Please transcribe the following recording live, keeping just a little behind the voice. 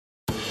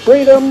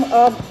freedom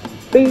of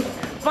speech,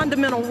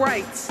 fundamental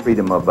rights,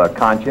 freedom of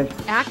conscience,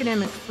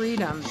 academic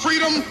freedom,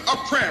 freedom of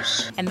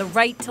press, and the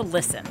right to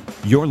listen.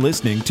 You're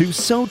listening to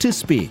So to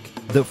Speak,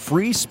 the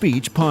Free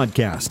Speech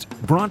Podcast,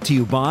 brought to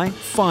you by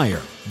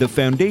FIRE, the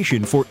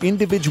Foundation for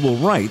Individual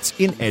Rights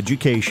in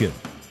Education.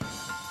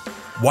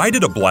 Why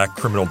did a black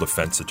criminal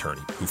defense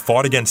attorney who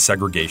fought against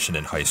segregation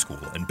in high school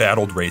and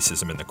battled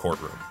racism in the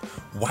courtroom,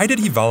 why did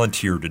he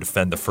volunteer to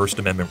defend the First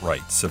Amendment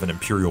rights of an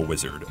imperial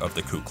wizard of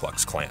the Ku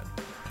Klux Klan?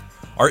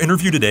 Our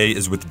interview today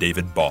is with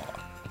David Baugh.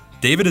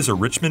 David is a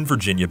Richmond,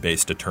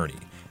 Virginia-based attorney,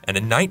 and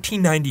in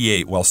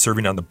 1998, while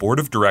serving on the board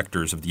of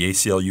directors of the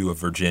ACLU of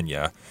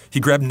Virginia, he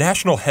grabbed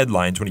national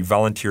headlines when he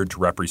volunteered to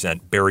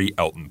represent Barry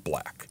Elton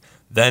Black,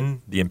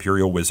 then the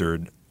imperial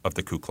wizard of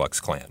the Ku Klux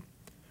Klan.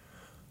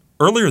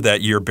 Earlier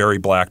that year, Barry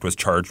Black was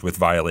charged with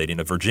violating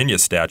a Virginia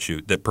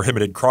statute that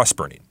prohibited cross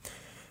burning,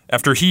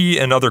 after he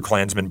and other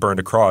Klansmen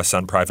burned a cross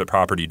on private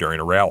property during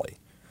a rally.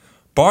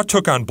 Baugh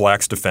took on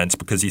Black's defense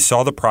because he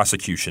saw the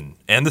prosecution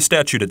and the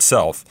statute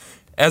itself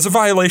as a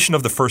violation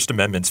of the First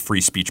Amendment's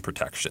free speech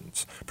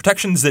protections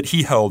that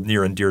he held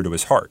near and dear to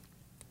his heart.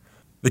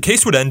 The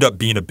case would end up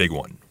being a big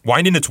one,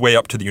 winding its way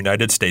up to the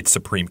United States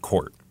Supreme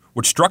Court,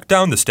 which struck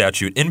down the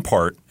statute in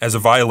part as a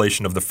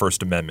violation of the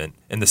First Amendment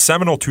in the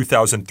seminal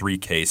 2003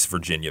 case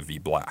Virginia v.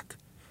 Black.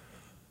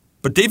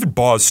 But David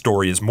Baugh's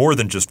story is more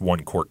than just one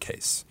court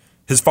case.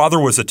 His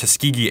father was a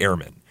Tuskegee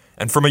Airman,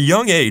 and from a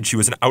young age he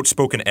was an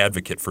outspoken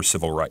advocate for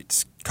civil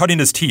rights, cutting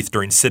his teeth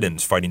during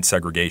sit-ins fighting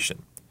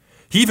segregation.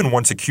 He even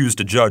once accused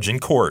a judge in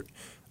court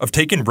of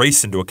taking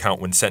race into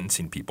account when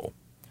sentencing people.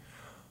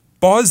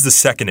 Baugh is the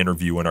second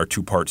interview in our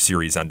two-part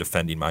series on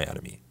defending my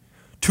enemy.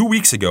 2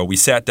 weeks ago, we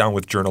sat down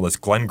with journalist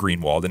Glenn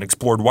Greenwald and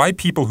explored why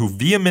people who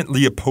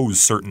vehemently oppose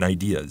certain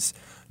ideas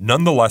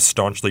nonetheless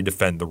staunchly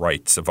defend the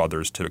rights of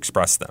others to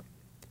express them.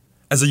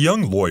 As a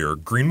young lawyer,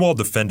 Greenwald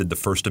defended the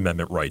First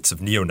Amendment rights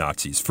of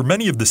neo-Nazis for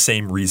many of the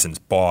same reasons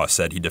Baugh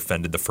said he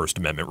defended the First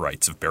Amendment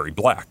rights of Barry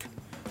Black: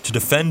 to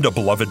defend a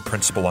beloved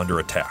principle under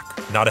attack,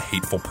 not a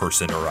hateful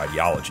person or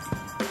ideology.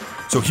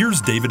 So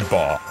here's David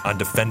Baugh on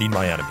defending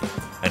my enemy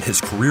and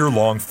his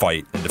career-long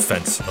fight in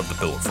defense of the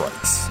Bill of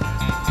Rights.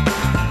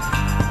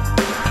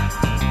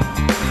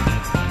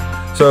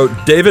 So,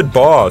 David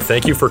Baugh,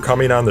 thank you for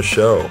coming on the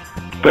show.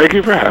 Thank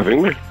you for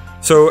having me.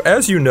 So,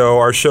 as you know,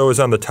 our show is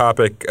on the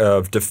topic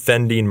of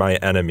defending my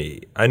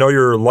enemy. I know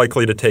you're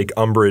likely to take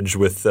umbrage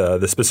with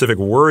the specific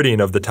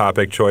wording of the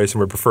topic choice and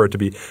would prefer it to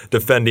be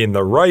defending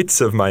the rights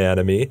of my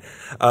enemy.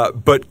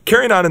 But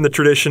carrying on in the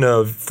tradition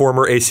of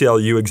former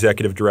ACLU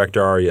Executive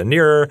Director Aria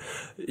Neer,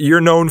 you're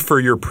known for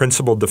your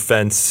principled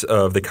defense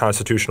of the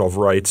constitutional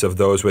rights of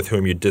those with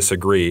whom you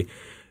disagree.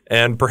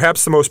 And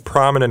perhaps the most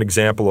prominent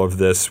example of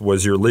this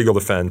was your legal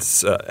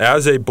defense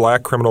as a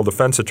black criminal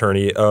defense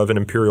attorney of an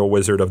imperial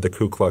wizard of the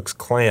Ku Klux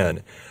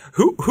Klan.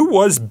 Who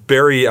was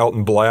Barry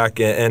Elton Black,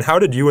 and how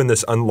did you and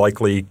this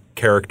unlikely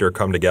character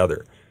come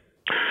together?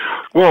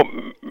 Well,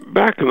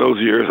 back in those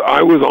years,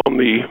 I was on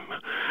the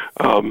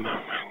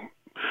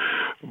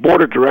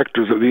board of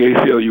directors of the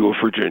ACLU of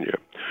Virginia.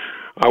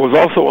 I was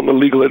also on the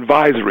legal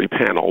advisory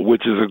panel,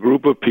 which is a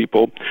group of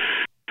people,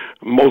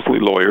 mostly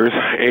lawyers,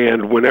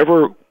 and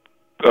whenever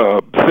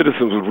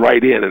citizens would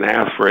write in and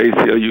ask for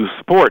ACLU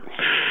support,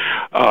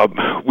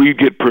 we'd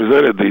get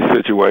presented these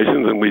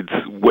situations and we'd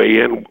weigh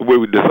in. We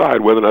would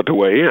decide whether or not to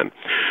weigh in.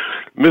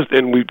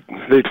 And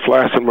they'd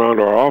flash them around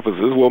our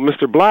offices. Well,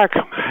 Mr. Black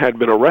had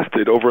been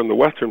arrested over in the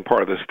western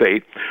part of the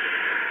state.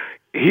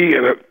 He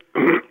and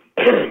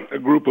a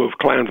group of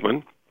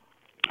Klansmen,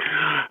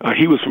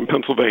 he was from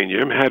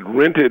Pennsylvania, had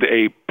rented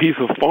a piece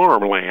of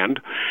farmland,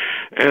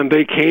 and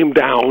they came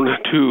down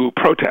to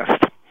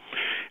protest.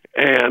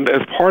 And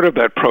as part of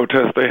that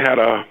protest, they had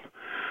a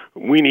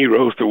weenie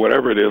roast or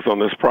whatever it is on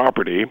this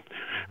property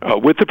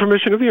with the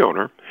permission of the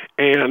owner.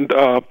 And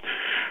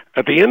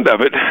at the end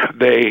of it,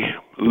 they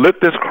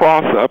lit this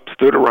cross up,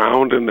 stood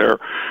around in their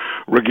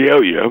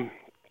regalia,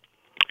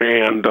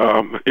 and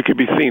it could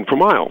be seen for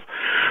miles.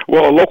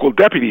 Well, a local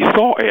deputy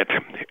saw it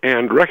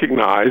and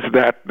recognized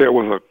that there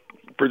was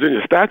a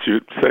Virginia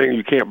statute saying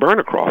you can't burn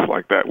a cross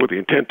like that with the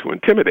intent to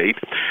intimidate.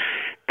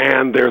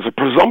 And there's a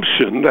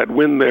presumption that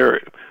when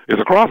there is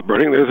a cross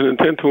burning, there's an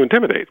intent to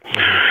intimidate.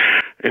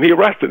 And he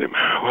arrested him.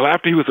 Well,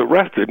 after he was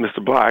arrested,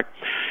 Mr. Black,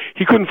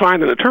 he couldn't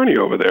find an attorney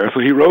over there, so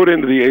he wrote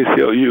into the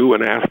ACLU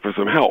and asked for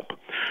some help.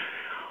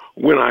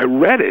 When I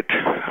read it,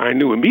 I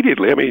knew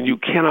immediately, you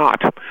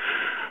cannot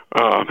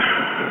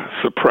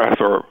suppress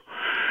or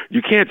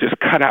you can't just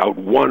cut out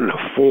one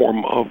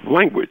form of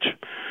language.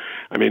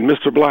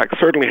 Mr. Black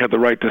certainly had the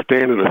right to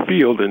stand in a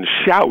field and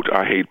shout,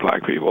 "I hate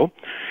black people."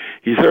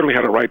 He certainly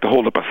had a right to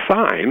hold up a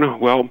sign.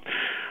 Well,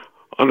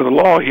 under the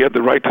law, he had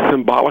the right to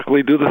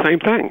symbolically do the same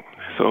thing.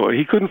 So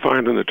he couldn't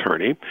find an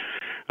attorney.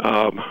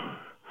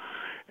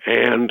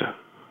 And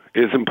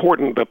it's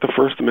important that the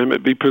First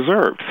Amendment be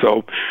preserved.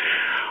 So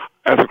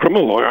as a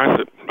criminal lawyer, I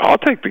said, I'll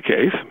take the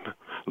case.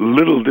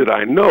 Little did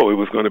I know it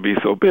was going to be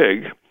so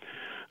big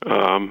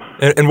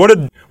And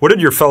what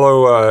did your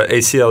fellow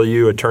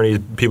ACLU attorneys,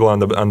 people on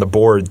the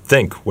board,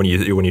 think when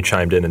you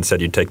chimed in and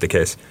said you'd take the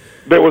case?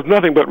 There was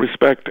nothing but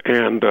respect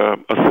and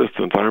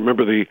assistance. I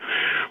remember the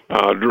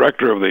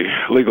director of the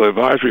legal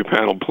advisory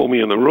panel pulled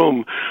me in the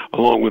room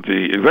along with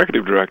the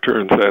executive director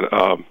and said,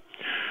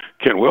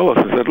 Ken Willis,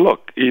 and said,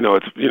 "Look,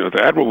 it's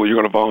admirable you're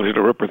going to volunteer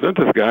to represent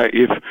this guy.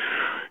 If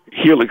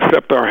he'll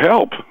accept our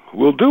help,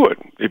 we'll do it.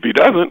 If he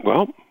doesn't,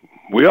 well,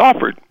 we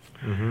offered.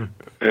 Mm-hmm.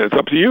 And it's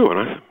up to you." And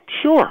I said,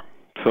 "Sure."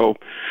 So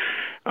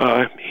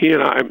he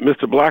and I,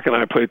 Mr. Black and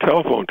I, played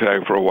telephone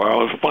tag for a while,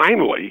 and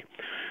finally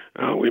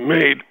we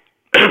made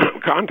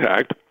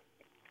contact,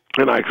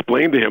 and I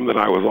explained to him that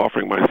I was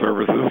offering my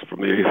services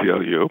from the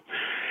ACLU,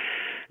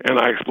 and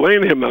I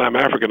explained to him that I'm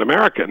African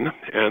American,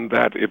 and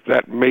that if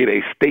that made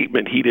a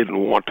statement he didn't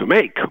want to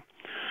make,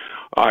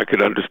 I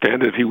could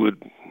understand if he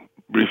would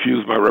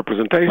refuse my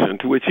representation,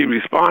 to which he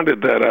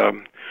responded that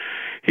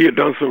he had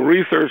done some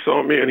research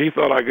on me, and he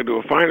thought I could do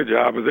a finer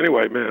job as any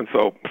white man,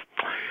 so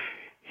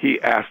he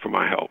asked for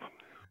my help.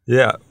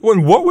 Yeah.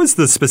 What was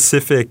the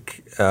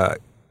specific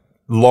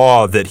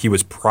law that he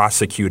was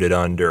prosecuted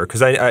under?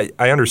 Because I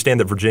understand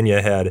that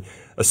Virginia had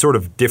a sort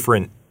of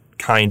different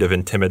kind of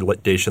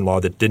intimidation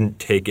law that didn't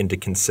take into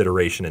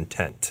consideration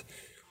intent.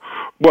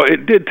 Well,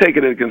 it did take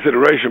it into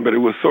consideration, but it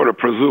was sort of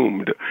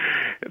presumed.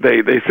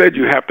 They said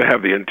you have to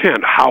have the intent.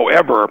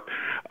 However,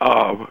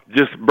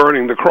 just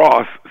burning the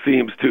cross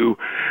seems to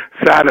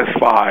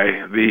satisfy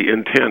the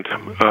intent.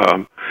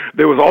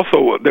 There was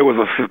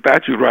a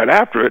statute right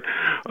after it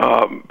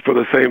for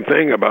the same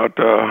thing about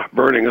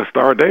burning a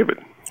Star of David.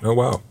 Oh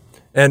wow!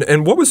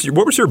 And what was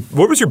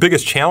your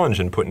biggest challenge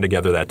in putting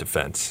together that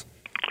defense?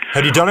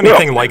 Had you done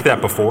anything like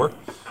that before?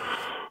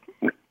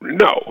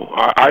 No,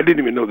 I didn't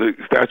even know the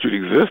statute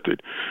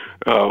existed.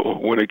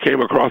 When it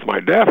came across my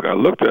desk, I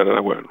looked at it and I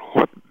went,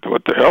 what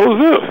the hell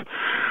is this?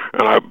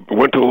 And I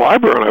went to the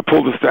library and I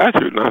pulled the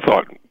statute and I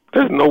thought,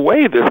 there's no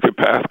way this could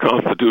pass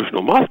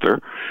constitutional muster.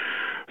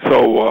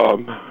 So,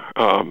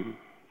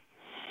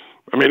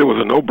 it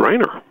was a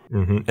no-brainer.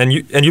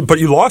 Mm-hmm. But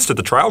you lost at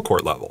the trial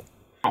court level.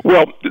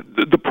 Well,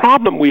 the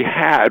problem we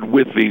had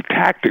with the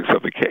tactics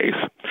of the case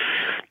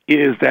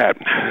is that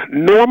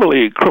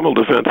normally criminal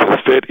defenses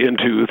fit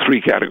into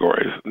three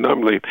categories.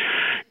 Normally,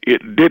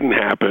 it didn't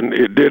happen,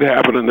 it did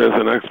happen, and there's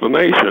an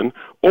explanation,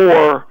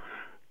 or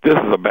this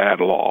is a bad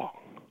law.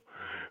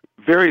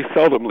 Very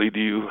seldomly do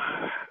you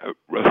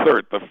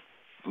assert the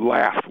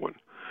last one.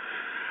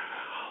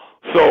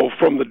 So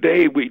from the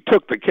day we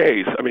took the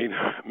case,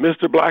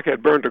 Mr. Black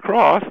had burned a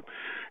cross,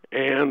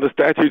 and the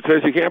statute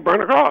says you can't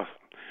burn a cross.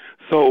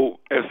 So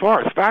as far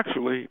as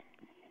factually,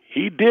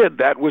 he did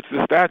that which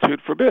the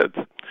statute forbids.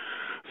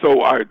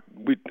 So I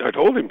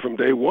told him from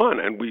day one,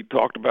 and we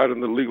talked about it in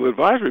the legal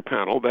advisory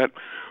panel, that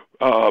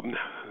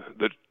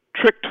the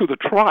trick to the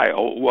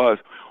trial was,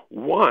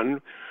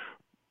 one,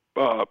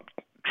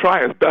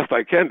 try as best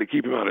I can to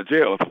keep him out of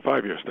jail. It's a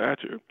 5-year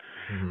statute.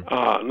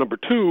 Mm-hmm. Number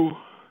two,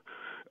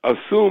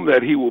 assume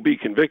that he will be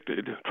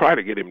convicted, try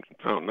to get him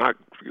found not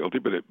guilty,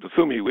 but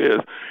assume he is,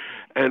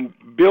 and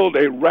build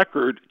a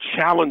record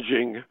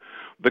challenging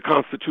the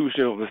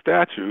constitution of the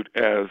statute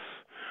as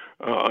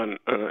an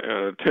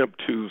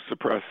attempt to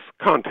suppress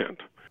content.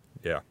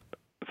 Yeah.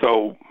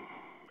 So,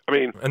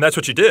 and that's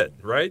what you did,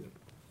 right?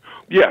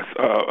 Yes.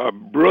 A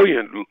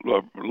brilliant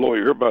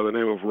lawyer by the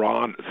name of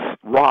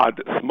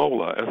Rod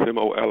Smolla,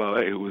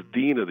 S-M-O-L-L-A, who was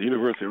dean of the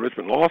University of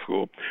Richmond Law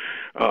School,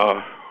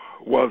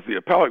 was the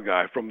appellate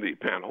guy from the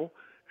panel,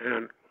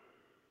 and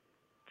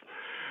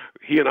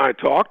he and I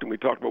talked, and we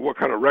talked about what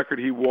kind of record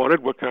he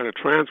wanted, what kind of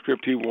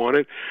transcript he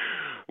wanted.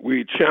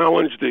 We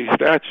challenged the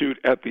statute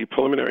at the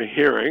preliminary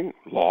hearing,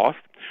 lost.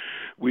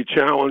 We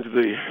challenged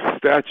the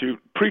statute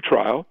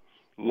pretrial,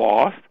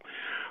 lost.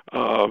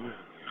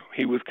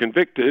 He was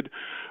convicted.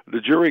 The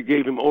jury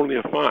gave him only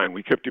a fine.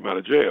 We kept him out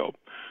of jail.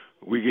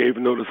 We gave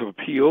notice of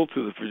appeal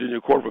to the Virginia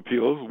Court of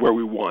Appeals, where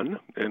we won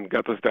and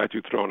got the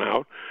statute thrown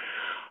out.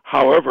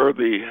 However,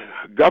 the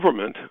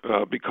government,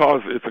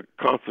 because it's a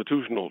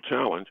constitutional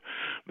challenge,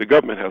 the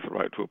government has the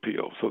right to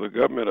appeal. So the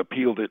government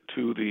appealed it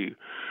to the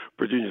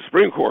Virginia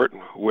Supreme Court,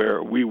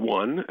 where we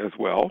won as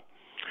well.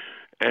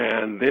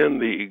 And then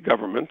the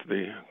government,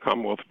 the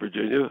Commonwealth of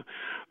Virginia,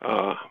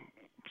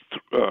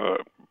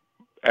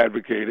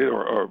 advocated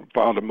or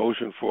filed a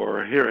motion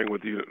for a hearing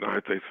with the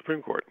United States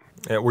Supreme Court.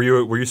 Were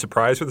you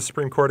surprised when the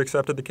Supreme Court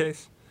accepted the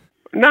case?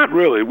 Not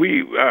really.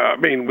 We,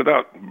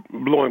 without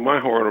blowing my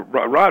horn,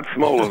 Rod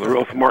Smolla is a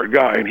real smart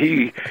guy, and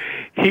he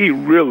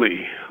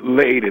really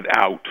laid it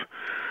out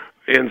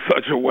in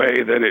such a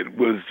way that it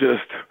was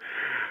just,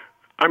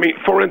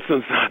 for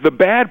instance, the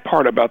bad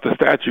part about the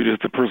statute is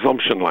the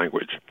presumption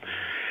language.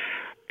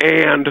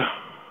 And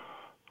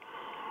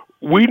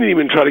we didn't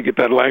even try to get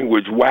that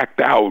language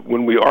whacked out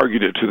when we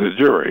argued it to the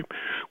jury.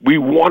 We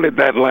wanted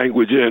that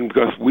language in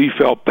because we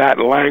felt that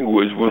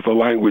language was the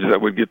language that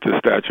would get the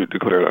statute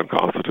declared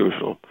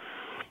unconstitutional.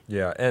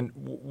 Yeah, and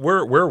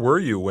where were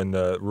you when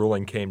the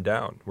ruling came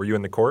down? Were you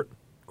in the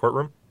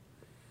courtroom?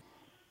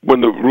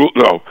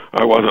 No,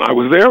 I wasn't. I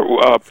was there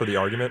for the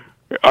argument.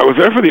 I was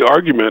there for the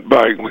argument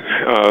by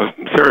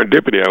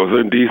serendipity. I was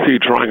in D.C.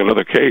 trying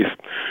another case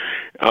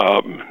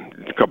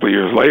a couple of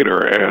years later,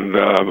 and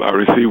I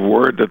received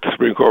word that the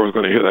Supreme Court was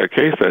going to hear that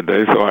case that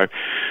day, so I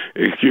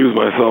excused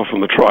myself from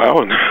the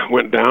trial and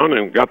went down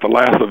and got the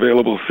last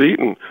available seat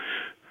and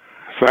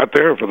sat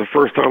there, and for the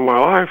first time in my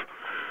life,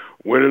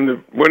 went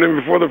in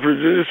before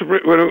the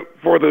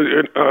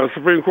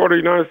Supreme Court of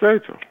the United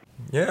States.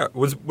 Yeah.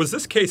 Was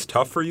this case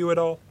tough for you at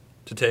all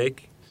to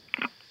take?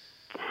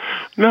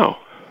 No,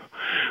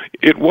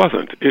 it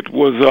wasn't. It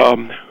was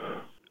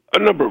a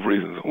number of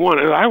reasons. One,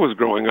 as I was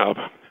growing up,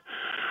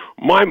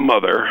 my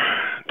mother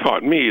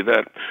taught me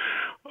that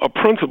a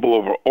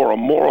principle or a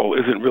moral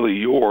isn't really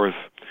yours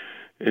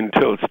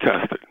until it's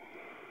tested.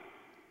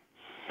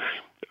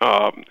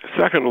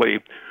 Secondly,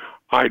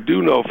 I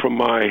do know from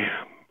my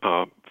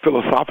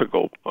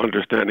philosophical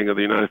understanding of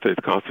the United States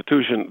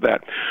Constitution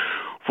that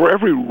for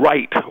every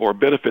right or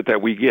benefit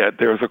that we get,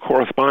 there's a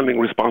corresponding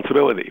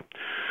responsibility.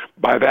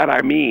 By that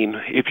I mean,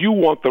 if you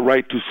want the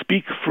right to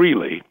speak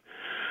freely,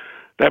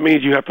 that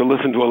means you have to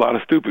listen to a lot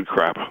of stupid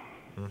crap.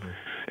 Mm-hmm.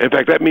 In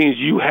fact, that means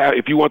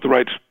if you want the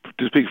right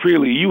to speak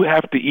freely, you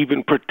have to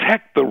even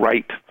protect the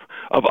right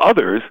of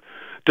others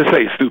to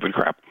say stupid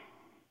crap.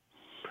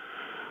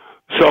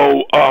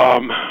 So,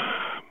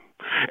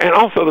 and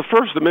also the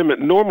First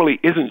Amendment normally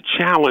isn't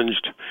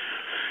challenged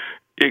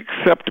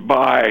except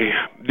by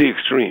the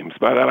extremes.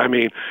 By that I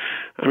mean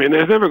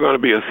there's never going to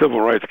be a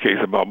civil rights case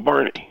about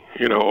Barney,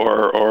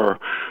 or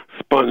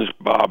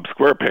SpongeBob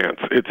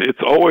SquarePants.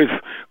 It's always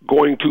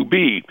going to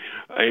be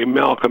a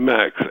Malcolm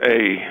X,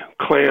 a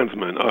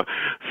Klansman,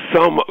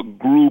 some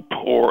group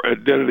or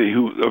identity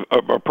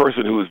a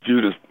person who is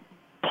viewed as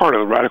part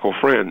of the radical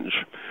fringe.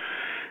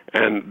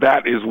 And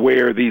that is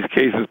where these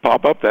cases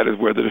pop up. That is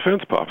where the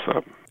defense pops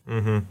up.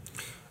 Mm-hmm.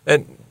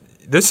 And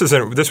this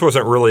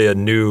wasn't really a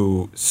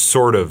new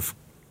sort of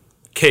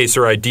case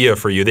or idea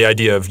for you, the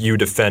idea of you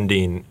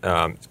defending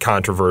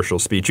controversial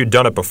speech. You'd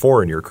done it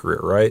before in your career,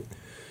 right?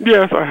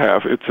 Yes, I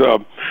have. It's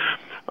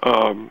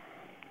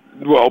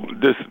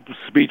this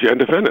speech and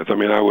defendants. I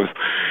mean, I was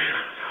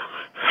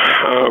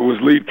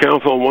lead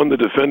counsel on one of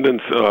the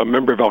defendants, a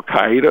member of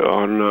Al-Qaeda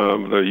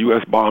on the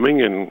U.S. bombing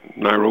in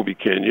Nairobi,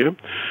 Kenya.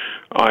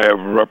 I have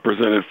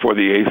represented for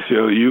the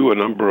ACLU a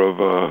number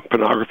of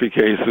pornography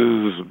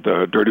cases,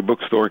 dirty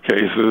bookstore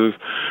cases,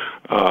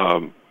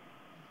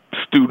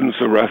 students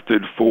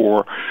arrested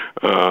for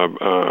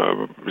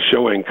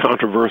showing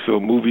controversial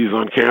movies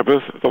on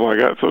campus, stuff like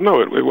that. So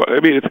no,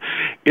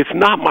 it's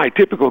not my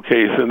typical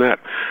case in that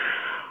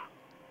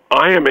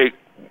I am a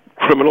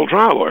criminal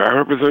trial lawyer. I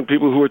represent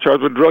people who are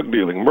charged with drug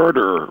dealing,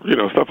 murder,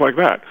 stuff like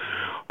that.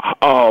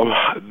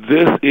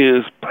 This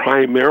is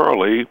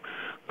primarily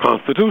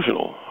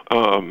constitutional.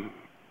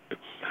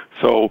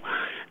 So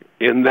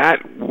in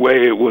that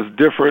way, it was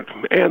different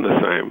and the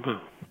same.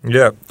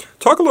 Yeah.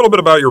 Talk a little bit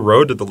about your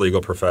road to the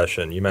legal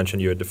profession. You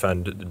mentioned you had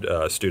defended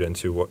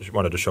students who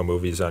wanted to show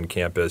movies on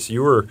campus.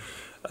 You were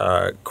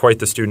quite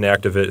the student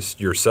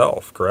activist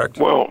yourself, correct?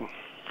 Well,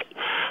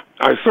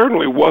 I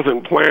certainly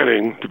wasn't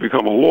planning to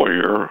become a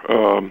lawyer.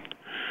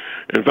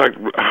 In fact,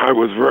 I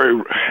was very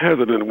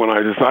hesitant when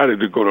I decided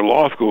to go to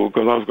law school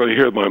because I was going to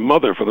hear my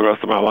mother for the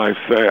rest of my life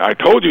say, "I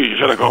told you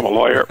should have become a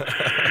lawyer."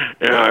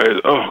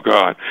 And oh,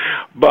 God.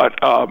 But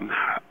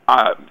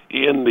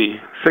in the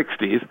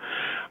 60s,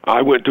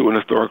 I went to an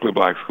historically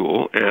black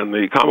school, and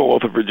the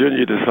Commonwealth of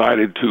Virginia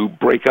decided to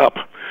break up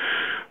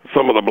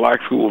some of the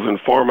black schools and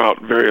farm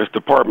out various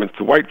departments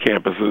to white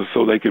campuses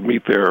so they could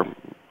meet their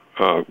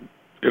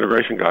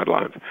integration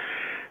guidelines.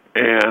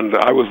 And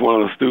I was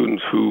one of the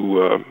students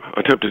who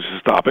attempted to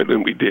stop it,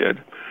 and we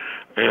did.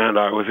 And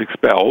I was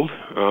expelled,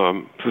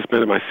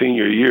 suspended my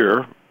senior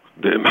year,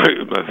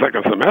 my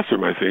second semester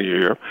of my senior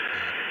year,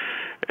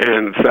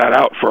 and sat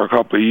out for a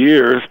couple of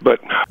years. But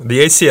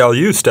the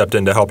ACLU stepped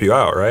in to help you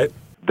out, right?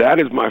 That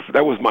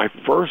was my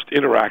first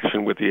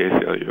interaction with the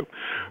ACLU.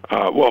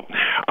 Well,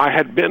 I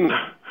had been,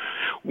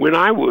 when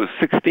I was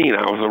 16,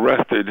 I was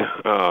arrested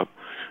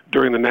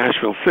during the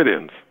Nashville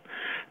sit-ins,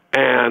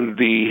 and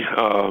the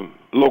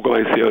local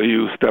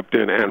ACLU stepped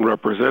in and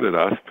represented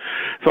us.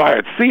 So I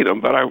had seen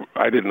them, but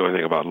I didn't know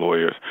anything about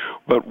lawyers.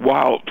 But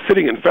while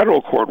sitting in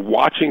federal court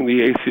watching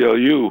the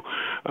ACLU,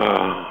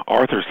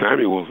 Arthur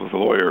Samuels was a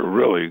lawyer,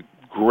 really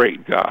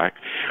great guy.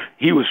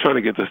 He was trying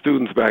to get the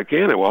students back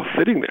in, and while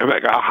sitting there,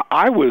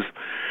 I was,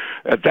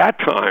 at that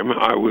time,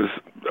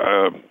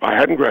 I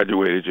hadn't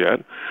graduated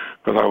yet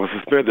because I was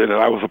suspended,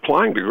 and I was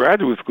applying to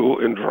graduate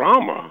school in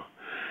drama.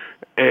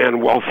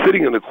 And while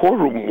sitting in the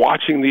courtroom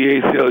watching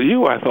the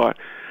ACLU, I thought,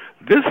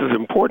 this is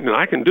important, and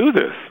I can do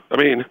this. I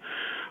mean,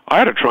 I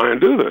had to try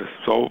and do this.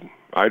 So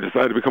I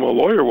decided to become a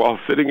lawyer while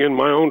sitting in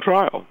my own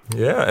trial.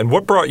 Yeah, and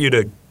what brought you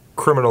to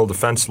criminal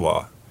defense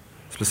law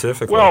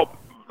specifically? Well,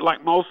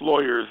 like most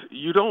lawyers,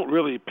 you don't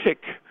really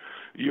pick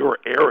your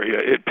area.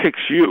 It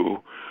picks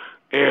you.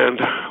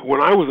 And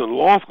when I was in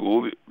law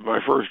school, my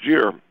first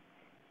year,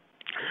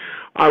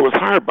 I was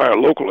hired by a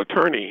local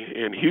attorney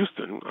in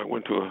Houston. I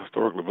went to a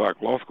historically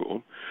black law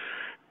school.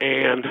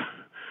 And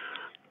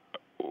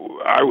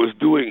I was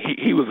doing,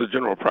 he was a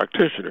general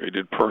practitioner. He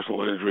did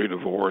personal injury,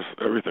 divorce,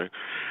 everything.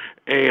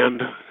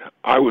 And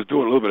I was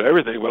doing a little bit of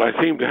everything, but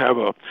I seemed to have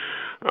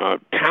a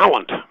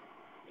talent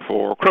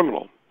for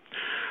criminal.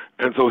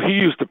 And so he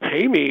used to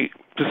pay me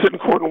to sit in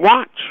court and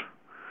watch.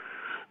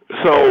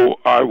 So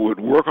I would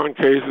work on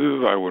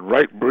cases, I would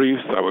write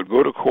briefs, I would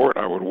go to court,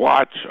 I would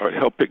watch, I would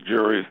help pick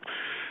juries.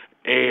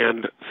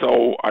 And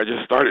so I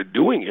just started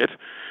doing it.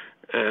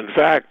 And in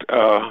fact,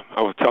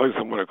 I was telling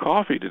someone at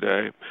coffee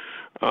today,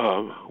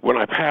 when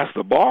I passed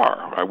the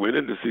bar, I went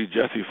in to see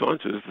Jesse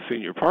Funches, the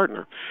senior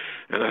partner,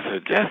 and I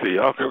said, Jesse,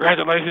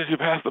 congratulations, you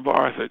passed the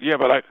bar. I said, yeah,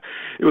 but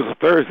it was a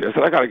Thursday. I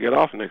said, I got to get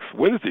off next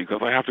Wednesday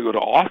because I have to go to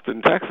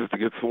Austin, Texas to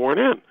get sworn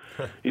in.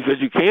 He said,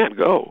 you can't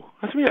go.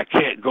 I said, I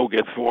can't go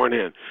get sworn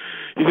in.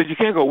 He said, you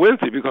can't go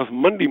Wednesday because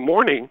Monday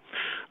morning,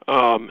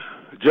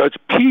 Judge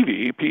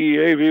Peavy,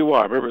 P-E-A-V-Y,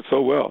 I remember it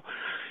so well,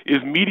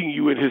 is meeting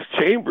you in his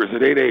chambers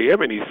at 8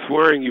 a.m. and he's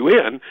swearing you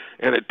in,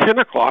 and at 10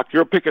 o'clock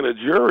you're picking a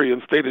jury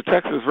in State of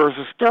Texas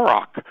versus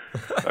Sturrock,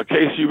 a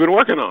case you've been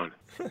working on.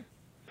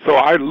 So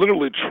I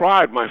literally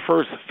tried my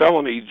first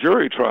felony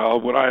jury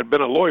trial when I had been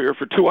a lawyer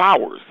for 2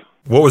 hours.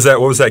 What was that?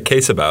 What was that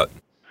case about?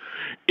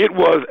 It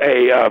was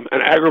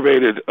an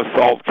aggravated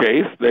assault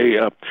case. He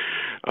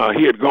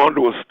had gone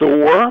to a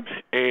store,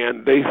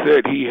 and they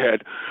said he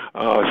had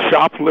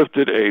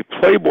shoplifted a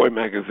Playboy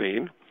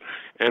magazine.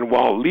 And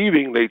while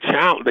leaving, they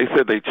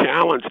said they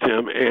challenged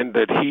him, and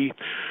that he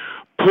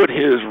put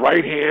his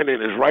right hand in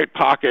his right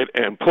pocket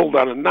and pulled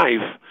out a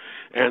knife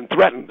and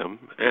threatened them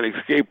and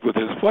escaped with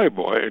his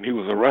Playboy. And he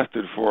was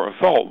arrested for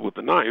assault with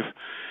the knife.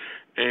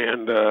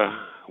 And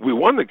we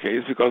won the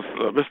case because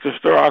Mr.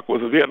 Sturrock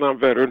was a Vietnam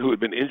veteran who had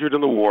been injured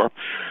in the war,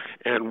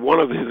 and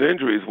one of his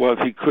injuries was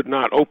he could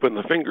not open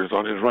the fingers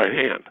on his right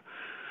hand.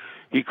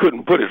 He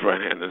couldn't put his right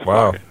hand in his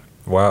pocket.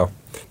 Wow.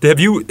 Have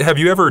you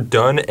ever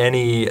done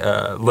any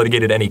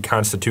litigated any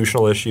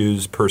constitutional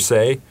issues per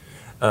se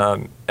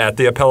at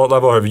the appellate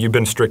level, or have you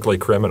been strictly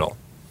criminal?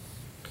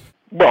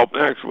 Well,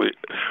 actually,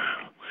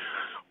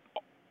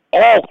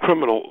 all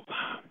criminal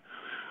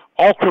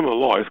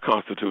law is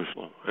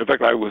constitutional. In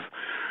fact, I was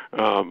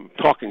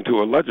talking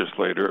to a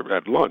legislator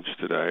at lunch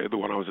today, the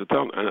one I was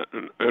telling,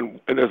 and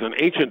there's an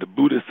ancient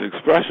Buddhist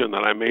expression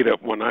that I made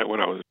up one night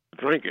when I was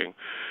drinking.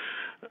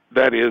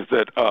 That is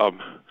that.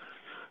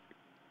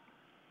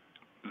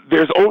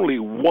 There's only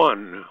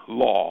one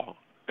law,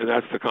 and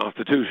that's the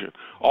Constitution.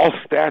 All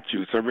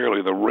statutes are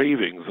merely the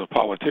ravings of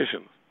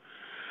politicians.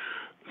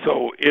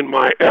 So in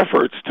my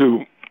efforts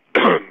to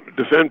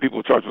defend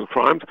people charged with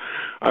crimes,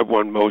 I've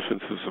won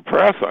motions to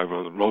suppress, I've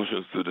won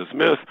motions to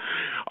dismiss,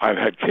 I've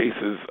had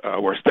cases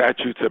where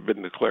statutes have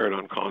been declared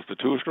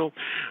unconstitutional.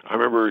 I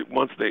remember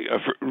once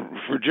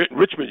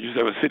Richmond used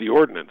to have a city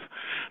ordinance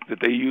that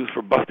they used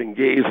for busting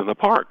gays in the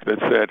park that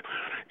said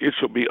it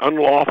shall be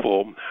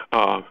unlawful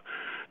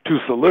to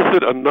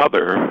solicit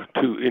another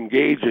to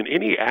engage in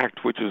any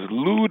act which is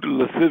lewd,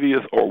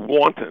 lascivious, or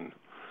wanton.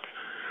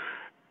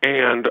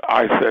 And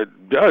I said,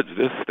 Judge,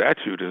 this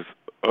statute is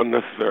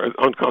unnecessary,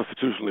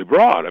 unconstitutionally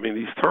broad. I mean,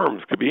 these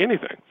terms could be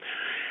anything.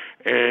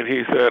 And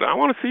he said, I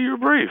want to see your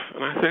brief.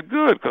 And I said,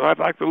 good, because I'd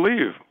like to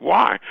leave.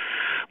 Why?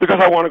 Because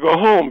I want to go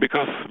home,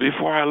 because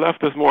before I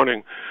left this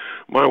morning,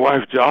 my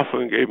wife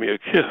Jocelyn gave me a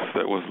kiss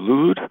that was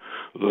lewd,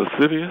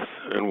 lascivious,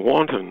 and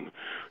wanton,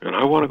 and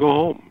I want to go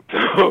home.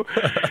 So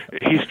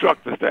he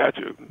struck the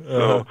statute.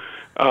 So,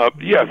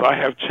 yes, I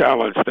have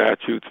challenged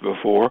statutes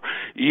before,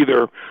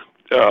 either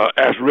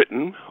as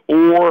written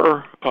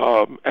or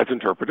as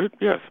interpreted,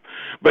 yes.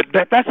 But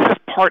that's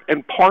just part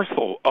and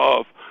parcel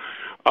of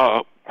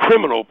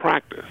criminal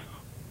practice.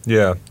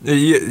 Yeah.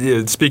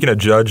 Speaking of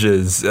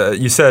judges,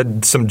 you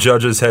said some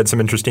judges had some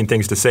interesting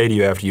things to say to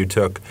you after you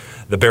took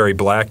the Barry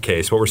Black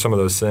case. What were some of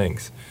those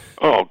things?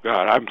 Oh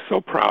God, I'm so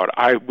proud.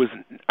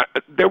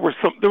 There were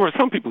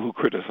some people who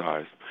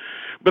criticized,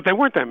 but there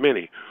weren't that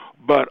many.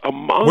 But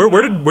among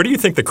where do you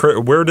think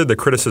where did the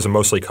criticism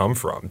mostly come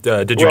from?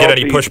 Did you get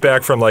any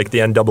pushback from like the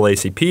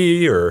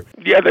NAACP or?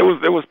 Yeah, there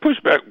was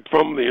pushback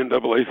from the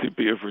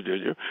NAACP of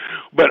Virginia,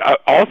 but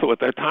also at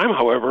that time,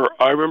 however,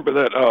 I remember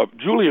that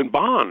Julian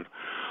Bond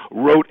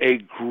wrote a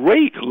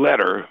great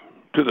letter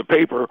to the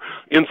paper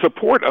in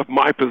support of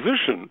my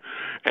position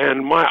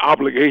and my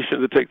obligation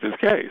to take this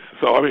case.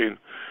 So I mean,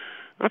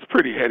 that's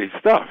pretty heady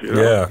stuff, you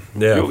know.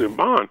 Yeah. Julian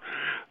Bond.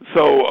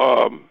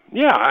 So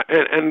yeah,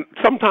 and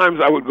sometimes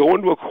I would go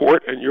into a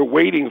court and you're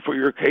waiting for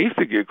your case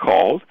to get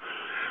called,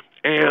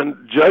 and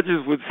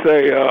judges would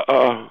say,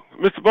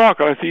 Mr.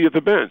 Buck, I see you at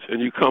the bench,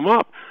 and you come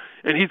up,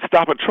 and he'd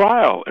stop a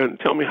trial and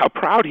tell me how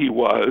proud he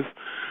was,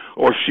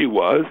 or she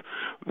was,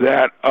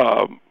 that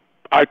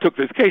I took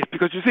this case.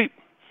 Because you see,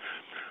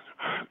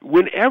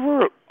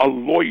 whenever a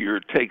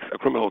lawyer takes a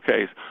criminal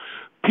case,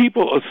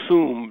 people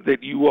assume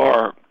that you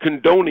are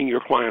condoning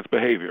your client's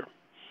behavior.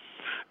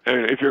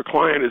 And if your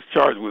client is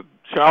charged with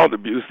child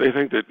abuse, they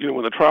think that, you know,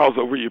 when the trial's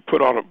over, you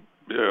put on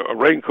a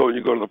raincoat and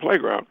you go to the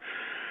playground.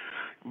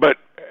 But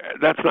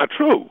that's not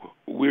true.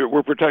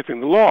 We're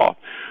protecting the law.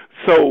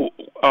 So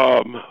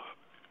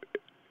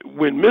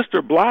when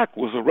Mr. Black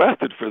was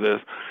arrested for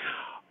this,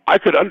 I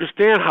could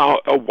understand how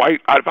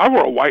if I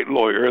were a white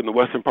lawyer in the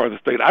western part of the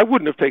state, I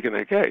wouldn't have taken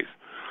that case.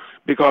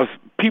 Because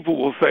people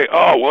will say,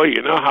 oh, well,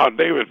 you know how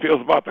David feels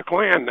about the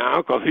Klan now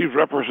because he's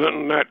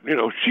representing that,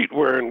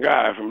 sheet-wearing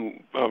guy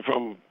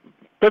from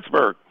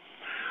Pittsburgh.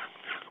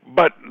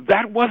 But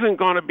that wasn't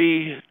going to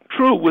be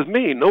true with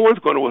me. No one's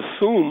going to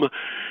assume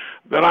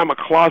that I'm a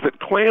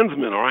closet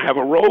Klansman or I have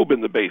a robe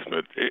in the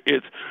basement.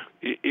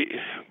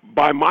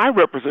 By my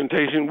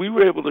representation, we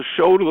were able to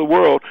show to the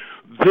world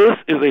this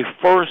is a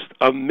First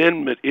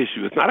Amendment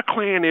issue. It's not a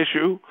Klan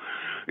issue.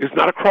 It's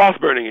not a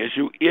cross-burning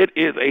issue. It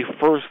is a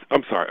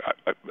I'm sorry.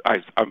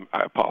 I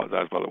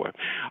apologize, by the way.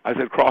 I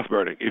said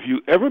cross-burning. If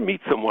you ever meet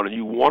someone and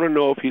you want to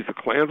know if he's a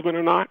Klansman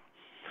or not,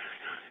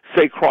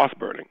 say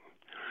cross-burning.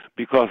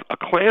 Because a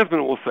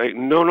Klansman will say,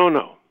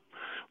 no.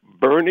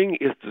 Burning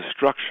is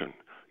destruction.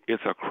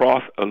 It's a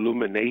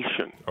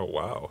cross-illumination. Oh,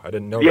 wow. I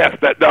didn't know that.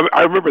 Yes,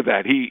 I remember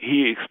that.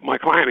 My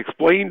client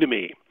explained to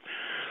me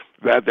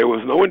that there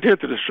was no intent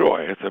to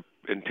destroy. It's an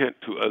intent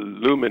to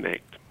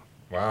illuminate.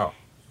 Wow.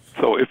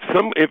 So if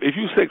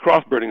you say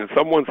cross-burning and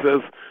someone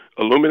says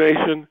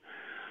illumination,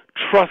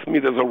 trust me,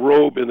 there's a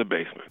robe in the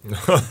basement.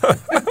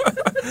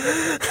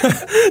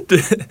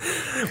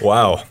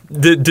 Wow.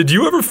 Did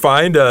you ever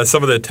find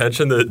some of the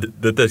attention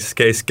that this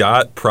case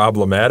got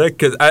problematic?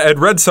 Because I had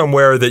read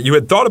somewhere that you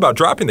had thought about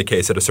dropping the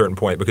case at a certain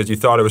point because you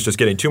thought it was just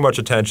getting too much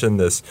attention,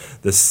 this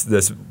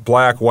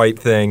black-white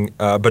thing.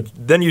 But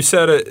then you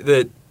said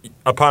that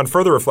upon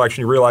further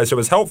reflection, you realized it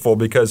was helpful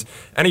because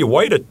any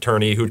white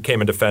attorney who came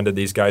and defended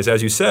these guys,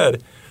 as you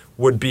said,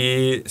 would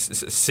be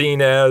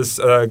seen as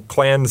a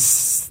Klan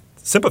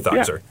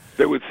sympathizer. Yeah,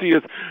 they would see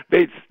us.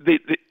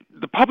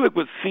 The public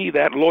would see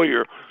that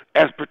lawyer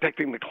as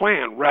protecting the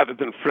Klan rather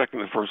than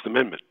protecting the First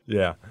Amendment.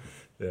 Yeah.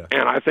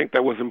 And I think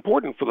that was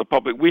important for the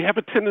public. We as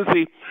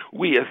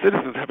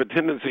citizens have a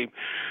tendency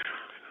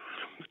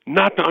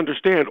not to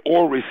understand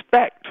or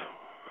respect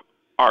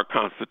our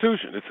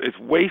Constitution. It's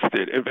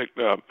wasted. In fact,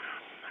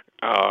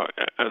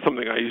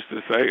 something I used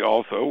to say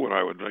also when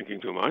I was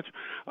drinking too much,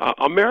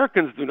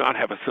 Americans do not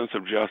have a sense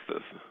of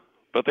justice,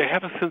 but they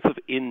have a sense of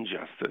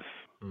injustice.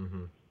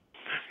 Mm-hmm.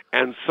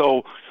 And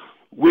so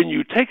when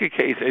you take a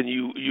case and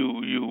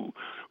you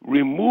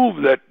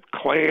remove that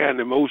Klan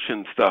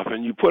emotion stuff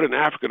and you put an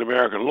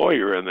African-American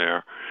lawyer in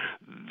there,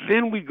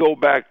 then we go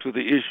back to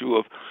the issue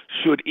of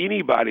should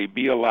anybody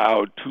be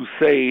allowed to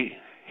say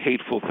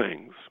hateful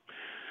things?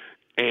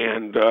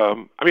 And,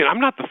 I'm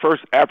not the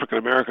first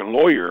African-American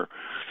lawyer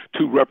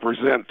to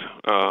represent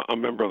a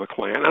member of the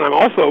Klan. And I'm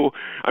also,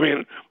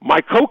 my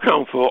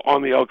co-counsel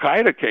on the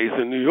Al-Qaeda case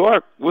in New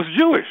York was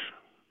Jewish.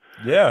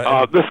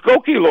 Yeah. The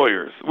Skokie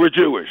lawyers were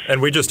Jewish.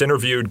 And we just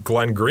interviewed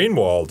Glenn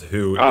Greenwald,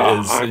 who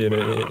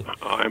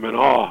I'm in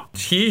awe.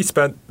 He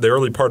spent the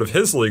early part of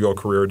his legal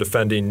career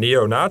defending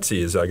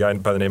neo-Nazis, a guy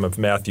by the name of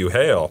Matthew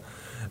Hale.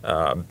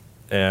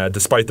 And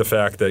despite the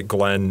fact that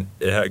Glenn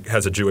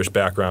has a Jewish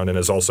background and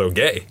is also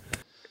gay.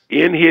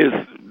 In his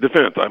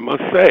defense, I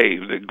must say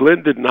that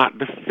Glenn did not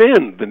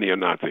defend the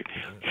neo-Nazi.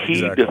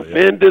 He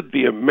defended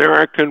the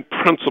American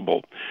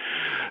principle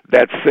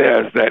that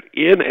says that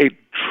in a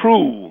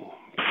true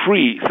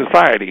free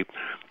society,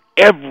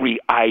 every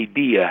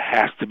idea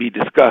has to be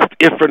discussed,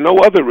 if for no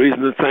other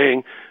reason than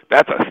saying,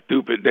 that's a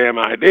stupid damn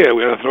idea,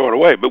 we have to throw it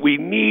away. But we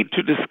need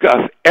to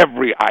discuss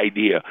every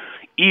idea,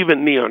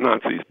 even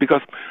neo-Nazis,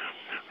 because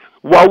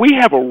while we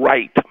have a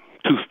right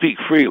to speak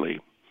freely,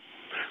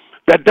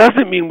 that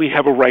doesn't mean we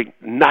have a right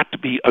not to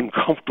be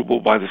uncomfortable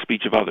by the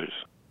speech of others.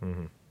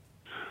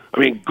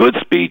 Mm-hmm. Good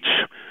speech,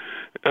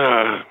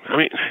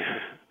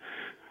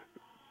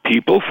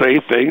 people say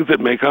things that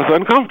make us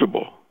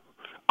uncomfortable.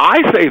 I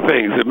say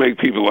things that make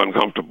people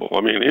uncomfortable.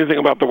 Anything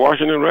about the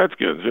Washington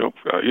Redskins,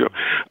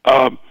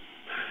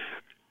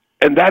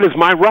 and that is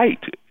my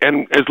right.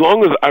 And as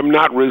long as I'm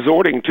not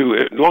resorting to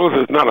it, as long as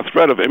there's not a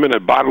threat of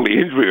imminent bodily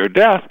injury or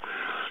death,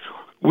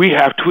 we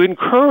have to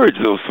encourage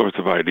those sorts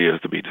of ideas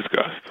to be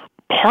discussed.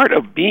 Part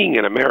of being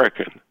an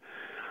American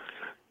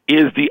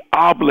is the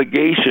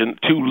obligation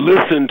to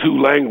listen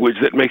to language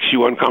that makes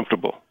you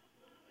uncomfortable.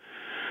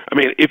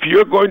 If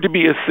you're going to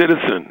be a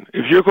citizen,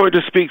 if you're going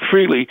to speak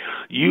freely,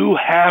 you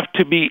have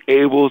to be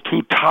able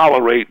to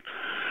tolerate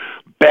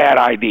bad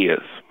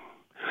ideas.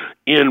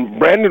 In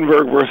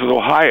Brandenburg versus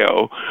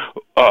Ohio,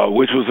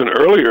 which was an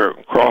earlier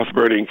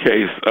cross-burning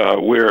case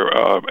where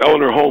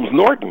Eleanor Holmes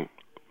Norton,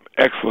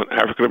 excellent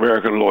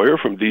African-American lawyer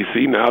from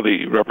D.C., now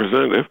the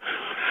representative,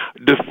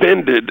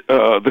 defended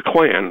the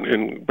Klan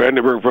in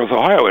Brandenburg versus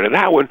Ohio. And in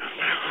that one,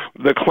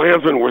 the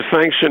Klansmen were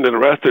sanctioned and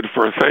arrested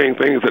for saying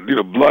things that,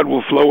 blood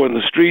will flow in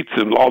the streets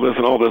and all this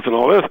and all this and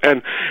all this.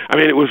 And,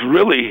 it was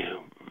really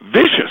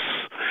vicious.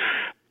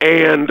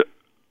 And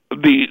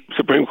the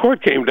Supreme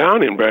Court came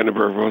down in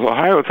Brandenburg versus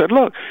Ohio and said,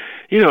 look,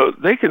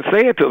 they can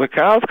say it till the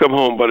cows come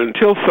home, but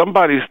until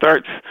somebody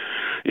starts,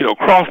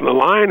 crossing the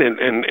line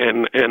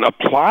and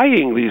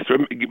applying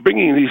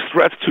bringing these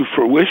threats to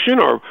fruition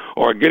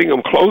or getting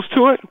them close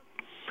to it,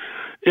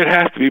 it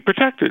has to be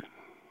protected.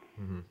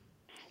 Mm-hmm.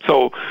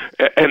 So,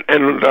 and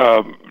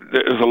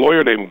there's a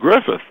lawyer named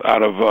Griffith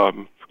out of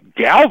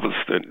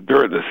Galveston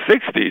during the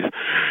 60s,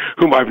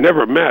 whom I've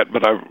never met,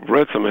 but I've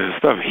read some of his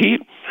stuff.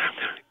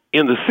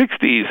 In the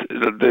 60s,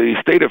 the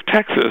state of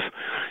Texas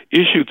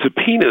issued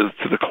subpoenas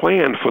to the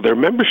Klan for their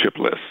membership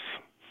lists.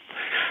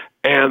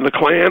 And the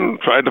Klan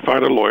tried to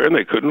find a lawyer, and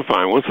they couldn't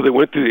find one, so they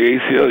went to the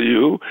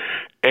ACLU,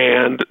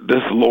 and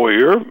this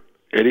lawyer,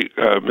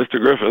 Mr.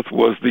 Griffith,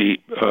 was the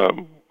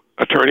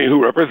attorney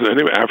who represented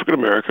him,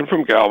 African-American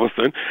from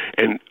Galveston,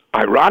 and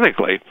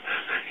ironically,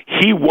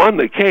 he won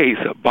the case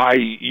by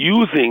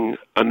using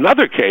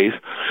another case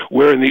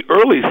where in the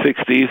early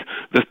 60s,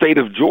 the state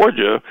of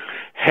Georgia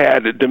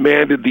had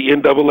demanded the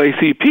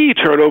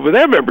NAACP turn over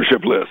their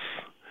membership lists.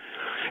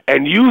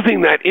 And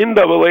using that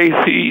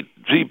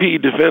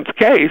NAACP defense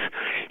case,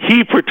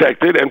 he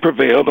protected and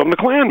prevailed on the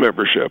Klan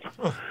membership.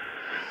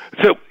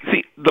 So,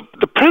 see,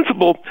 the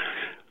principle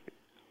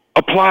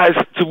applies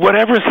to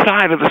whatever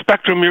side of the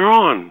spectrum you're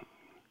on.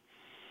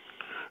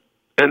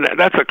 And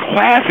that's a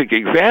classic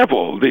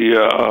example,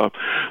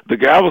 the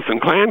Galveston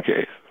Klan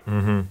case.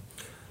 Mm-hmm.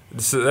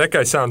 So that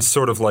guy sounds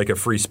sort of like a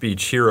free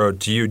speech hero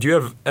to you. Do you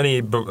have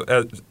any,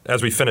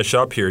 as we finish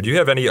up here, do you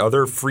have any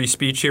other free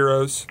speech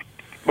heroes?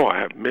 Oh, I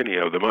have many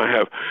of them. I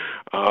have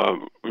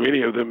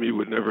many of them you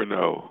would never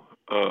know.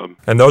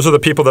 And those are the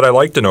people that I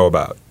like to know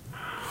about.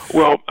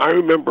 Well, I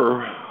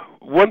remember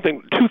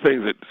two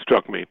things that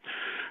struck me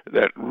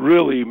that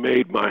really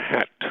made my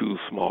hat too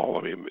small.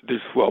 I mean,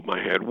 this swelled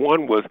my head.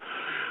 One was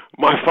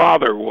my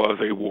father was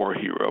a war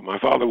hero. My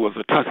father was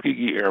a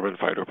Tuskegee Airman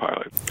fighter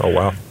pilot. Oh,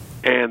 wow.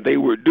 And they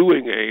were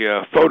doing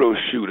a photo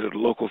shoot at a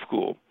local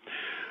school.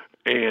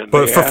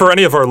 But for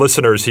any of our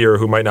listeners here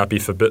who might not be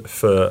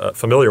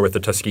familiar with the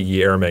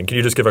Tuskegee Airmen, can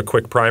you just give a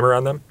quick primer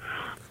on them?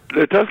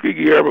 The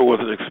Tuskegee Airmen was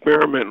an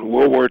experiment in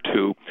World War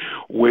II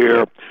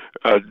where,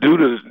 due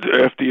to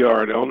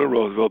FDR and Eleanor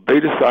Roosevelt, they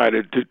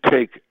decided to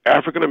take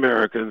African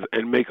Americans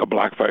and make a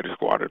black fighter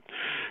squadron.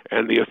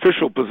 And the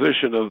official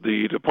position of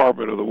the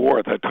Department of the War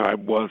at that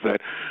time was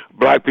that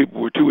black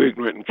people were too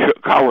ignorant and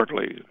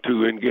cowardly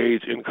to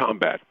engage in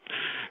combat.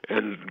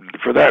 And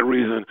for that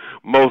reason,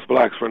 most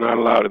blacks were not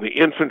allowed in the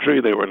infantry.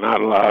 They were not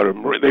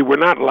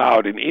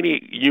allowed in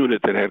any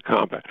unit that had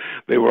combat.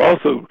 They were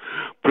also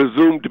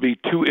presumed to be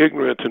too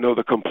ignorant to know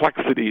the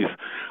complexities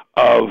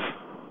of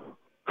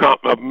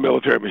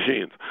military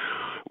machines.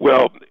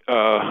 Well,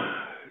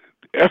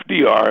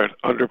 FDR,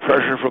 under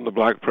pressure from the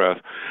black press,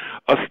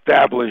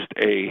 established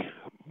a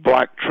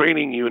black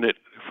training unit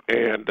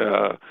and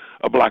a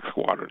black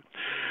squadron.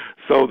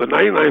 So the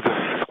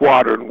 99th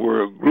Squadron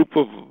were a group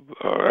of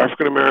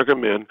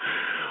African-American men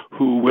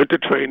who went to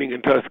training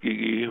in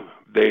Tuskegee.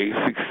 They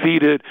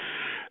succeeded.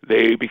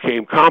 They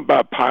became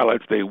combat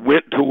pilots. They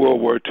went to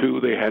World War II.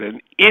 They had an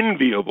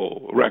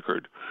enviable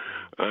record.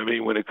 I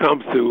mean, when it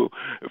comes to,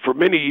 for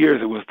many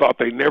years it was thought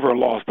they never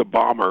lost a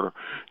bomber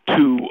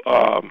to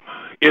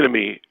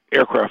enemy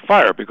aircraft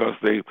fire because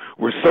they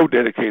were so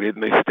dedicated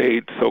and they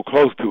stayed so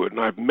close to it. And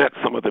I've met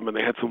some of them and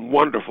they had some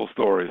wonderful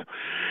stories.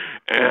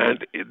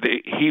 And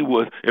he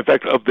was, in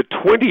fact, of the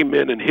 20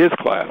 men in his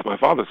class, my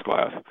father's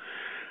class,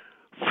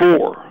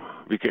 4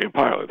 became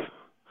pilots.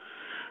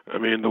 I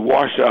mean, the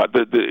washout,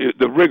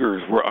 the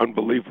rigors were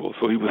unbelievable.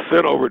 So he was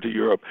sent over to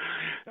Europe.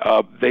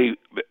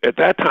 At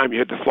that time, you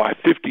had to fly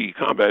 50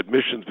 combat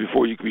missions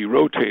before you could be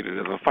rotated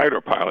as a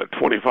fighter pilot,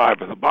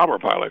 25 as a bomber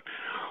pilot.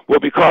 Well,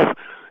 because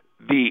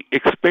the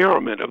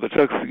experiment of the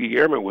Tuskegee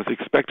Airmen was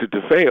expected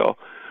to fail,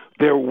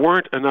 there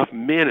weren't enough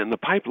men in the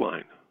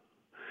pipeline.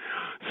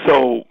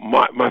 So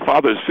my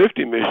father's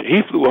 50 mission,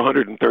 he flew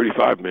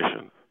 135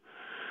 missions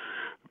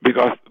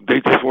because they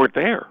just weren't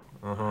there.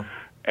 Uh-huh.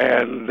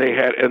 And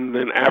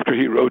then after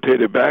he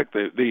rotated back,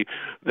 the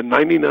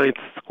 99th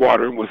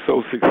Squadron was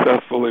so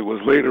successful, it was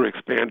later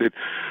expanded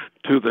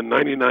to the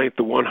 99th,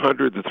 the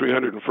 100th, the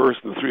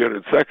 301st, and the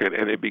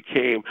 302nd, and it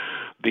became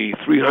the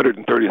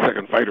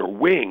 332nd Fighter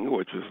Wing,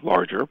 which is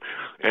larger,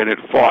 and it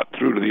fought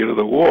through to the end of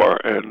the war.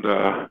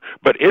 And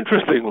but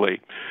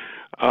interestingly,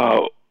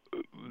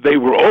 they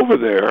were over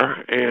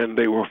there and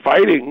they were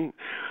fighting.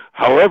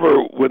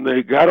 However, when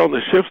they got on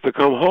the ships to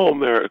come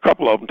home, a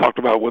couple of them talked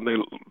about when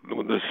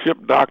the ship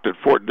docked at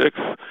Fort Dix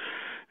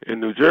in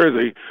New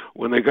Jersey.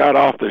 When they got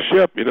off the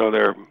ship, you know,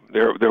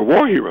 they're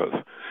war heroes,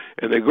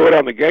 and they go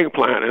down the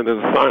gangplank, and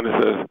there's a sign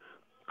that says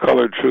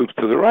 "Colored troops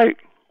to the right,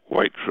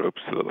 white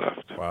troops to the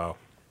left." Wow.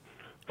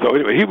 So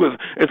anyway,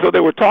 and so they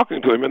were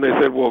talking to him, and they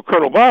said, "Well,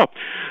 Colonel Bob,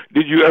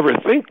 did you ever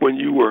think when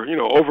you were,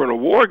 over in a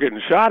war getting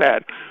shot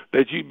at,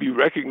 that you'd be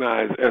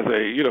recognized as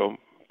a,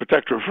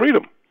 protector of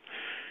freedom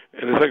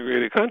in a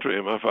segregated country?"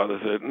 And my father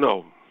said,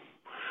 "No,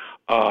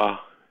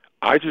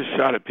 I just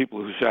shot at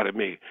people who shot at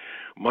me.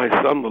 My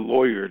son, the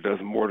lawyer,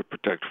 does more to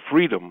protect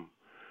freedom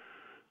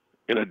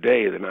in a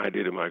day than I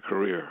did in my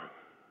career."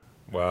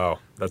 Wow,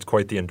 that's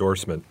quite the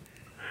endorsement.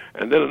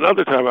 And then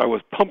another time I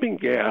was pumping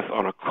gas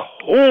on a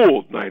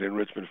cold night in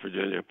Richmond,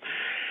 Virginia.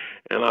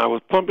 And I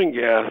was pumping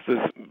gas. This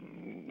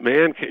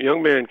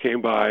young man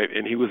came by,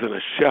 and he was in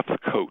a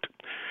chef's coat.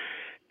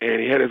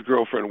 And he had his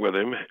girlfriend with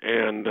him.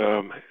 And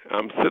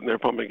I'm sitting there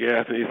pumping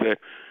gas, and he said,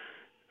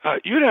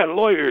 "You're that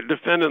lawyer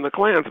defending the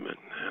Klansmen."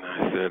 And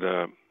I said,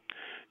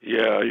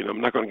 yeah,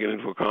 I'm not going to get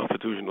into a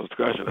constitutional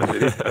discussion. I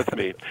said, yes, that's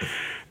me.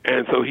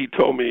 And so he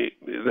told me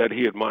that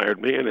he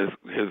admired me, and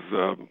his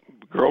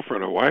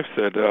girlfriend or wife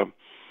said,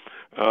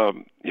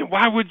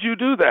 why would you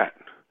do that?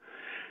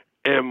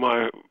 And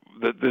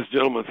this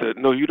gentleman said,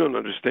 no, you don't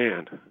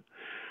understand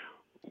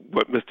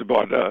what Mr.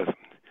 Baugh does.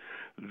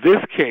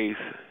 This case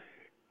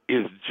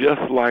is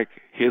just like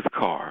his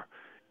car.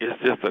 It's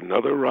just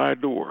another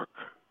ride to work.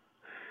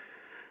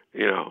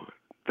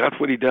 That's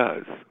what he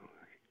does.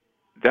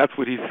 That's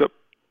what he's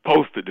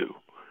supposed to do.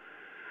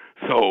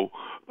 So,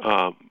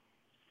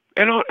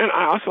 and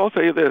I'll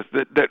tell you this,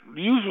 that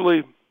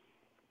usually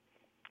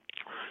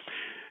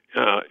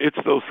it's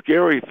those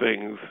scary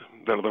things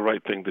that are the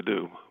right thing to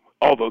do.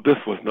 Although this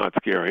was not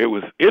scary. It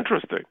was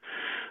interesting.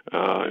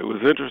 It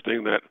was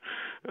interesting that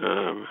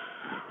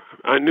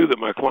I knew that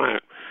my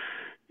client,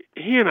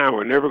 he and I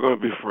were never going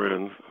to be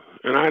friends,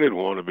 and I didn't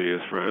want to be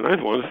his friend. I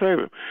just wanted to save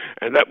him.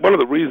 And that one of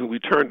the reasons we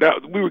turned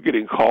out, we were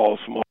getting calls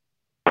from all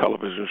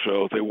television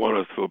shows. They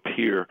wanted us to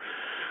appear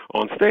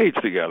on stage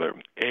together.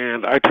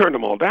 And I turned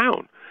them all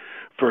down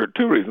for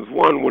two reasons.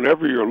 One,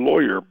 whenever your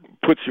lawyer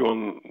puts you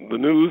on the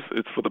news,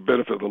 it's for the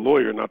benefit of the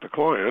lawyer, not the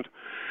client.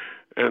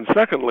 And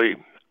secondly,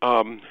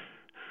 I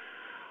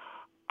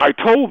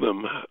told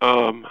them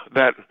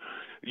that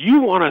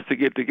you want us to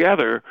get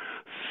together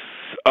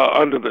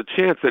under the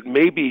chance that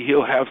maybe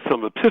he'll have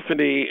some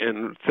epiphany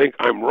and think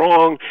I'm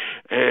wrong,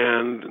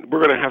 and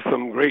we're going to have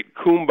some great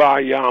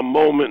kumbaya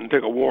moment and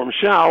take a warm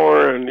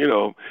shower, and,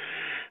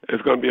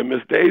 it's going to be a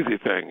Miss Daisy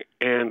thing.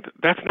 And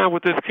that's not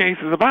what this case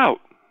is about.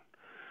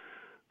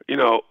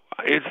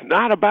 It's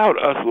not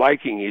about us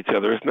liking each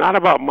other. It's not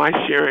about my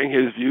sharing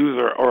his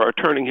views or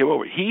turning him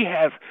over. He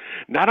has,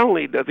 not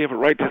only does he have a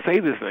right to say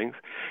these things,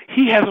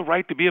 he has a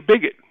right to be a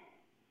bigot.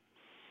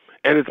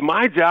 And it's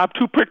my job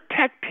to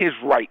protect his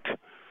right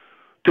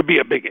to be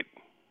a bigot.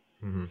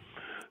 Mm-hmm.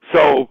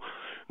 So,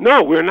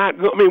 no, we're not.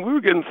 We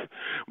were getting,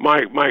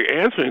 my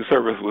answering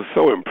service was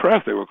so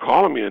impressed. They were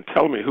calling me and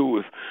telling me who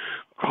was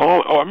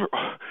calling.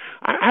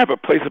 I have a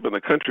place up in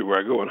the country where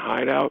I go and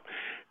hide out,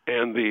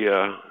 and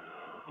the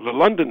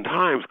London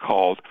Times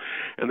called,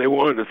 and they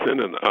wanted to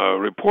send a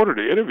reporter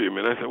to interview me.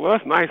 And I said, well,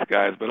 that's nice,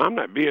 guys, but I'm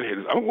not being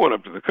here. I'm going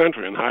up to the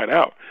country and hide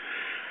out.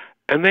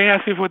 And they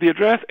asked me for the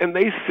address, and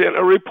they sent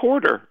a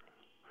reporter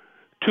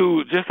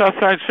to just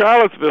outside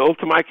Charlottesville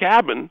to my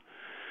cabin,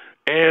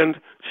 and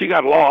she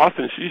got lost,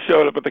 and she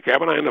showed up at the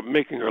cabin. I ended up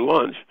making her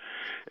lunch,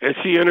 and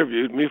she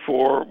interviewed me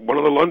for one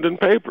of the London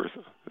papers.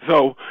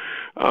 So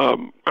I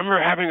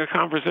remember having a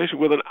conversation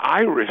with an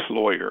Irish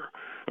lawyer.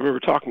 I remember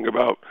talking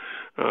about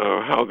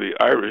how the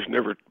Irish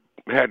never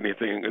had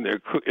anything in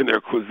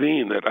their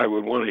cuisine that I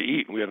would want to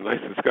eat, and we had a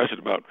nice discussion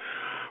about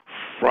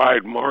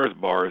fried Mars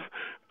bars.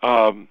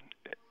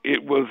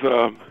 It was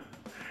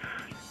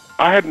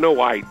I had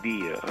no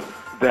idea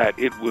that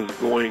it was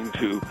going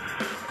to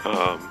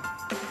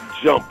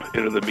jump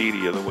into the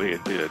media the way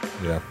it did.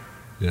 Yeah.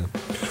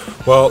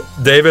 Well,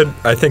 David,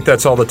 I think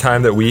that's all the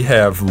time that we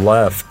have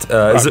left.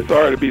 I'm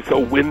sorry to be so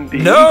windy.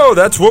 No,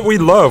 that's what we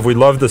love. We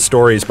love the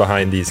stories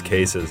behind these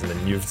cases, and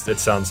it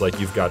sounds like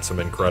you've got some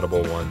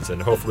incredible ones, and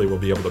hopefully we'll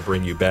be able to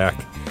bring you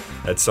back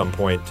at some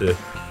point to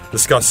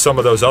discuss some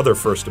of those other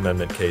First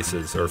Amendment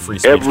cases or free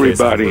speech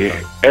cases.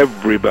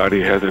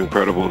 Everybody has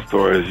incredible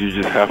stories. You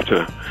just have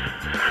to,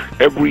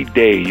 every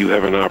day you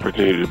have an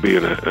opportunity to be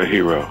a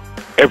hero.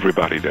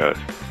 Everybody does.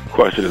 The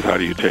question is, how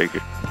do you take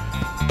it?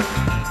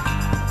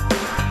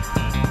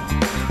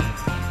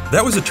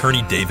 That was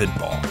attorney David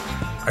Baugh.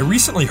 I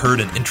recently heard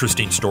an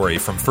interesting story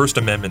from First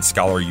Amendment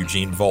scholar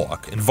Eugene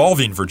Volokh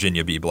involving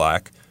Virginia v.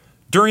 Black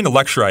during a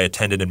lecture I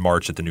attended in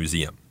March at the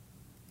Newseum.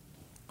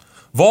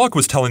 Volokh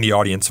was telling the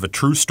audience of a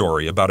true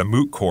story about a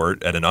moot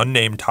court at an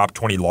unnamed top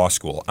 20 law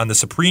school on the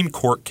Supreme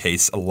Court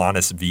case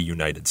Alanis v.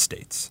 United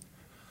States.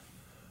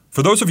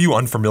 For those of you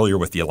unfamiliar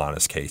with the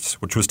Alanis case,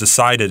 which was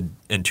decided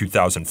in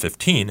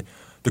 2015,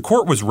 the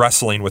court was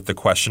wrestling with the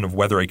question of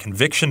whether a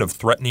conviction of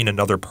threatening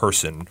another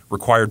person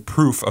required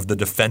proof of the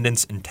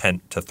defendant's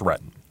intent to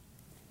threaten.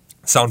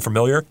 Sound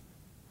familiar?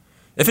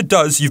 If it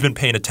does, you've been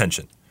paying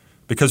attention,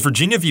 because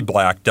Virginia v.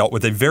 Black dealt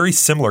with a very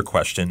similar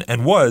question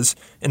and was,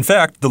 in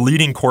fact, the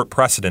leading court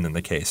precedent in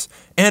the case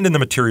and in the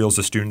materials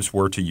the students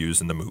were to use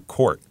in the moot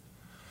court.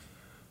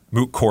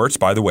 Moot courts,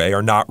 by the way,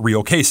 are not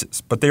real cases,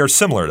 but they are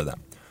similar to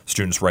them.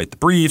 Students write the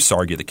briefs,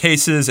 argue the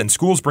cases, and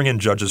schools bring in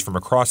judges from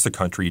across the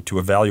country to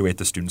evaluate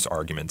the students'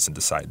 arguments and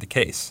decide the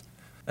case.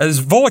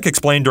 As Volokh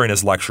explained during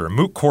his lecture,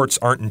 moot courts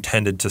aren't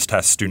intended to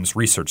test students'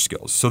 research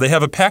skills, so they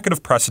have a packet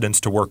of precedents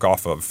to work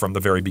off of from the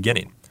very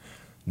beginning.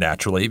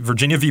 Naturally,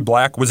 Virginia v.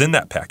 Black was in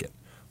that packet.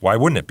 Why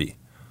wouldn't it be?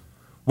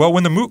 Well,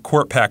 when the moot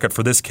court packet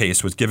for this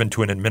case was given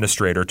to an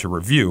administrator to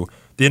review,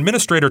 the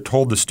administrator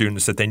told the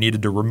students that they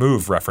needed to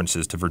remove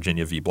references to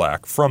Virginia v.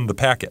 Black from the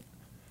packet.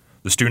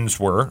 The students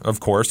were, of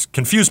course,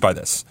 confused by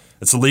this.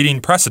 It's a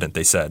leading precedent,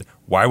 they said.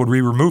 Why would we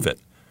remove it?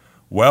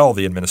 Well,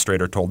 the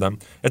administrator told them,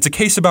 it's a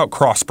case about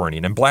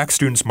cross-burning, and black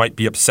students might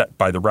be upset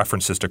by the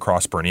references to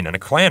cross-burning in a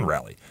Klan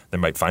rally. They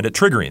might find it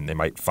triggering. They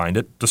might find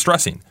it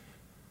distressing.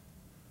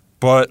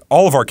 But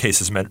all of our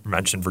cases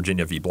mention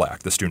Virginia v.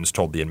 Black, the students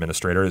told the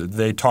administrator.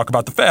 They talk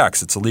about the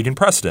facts. It's a legal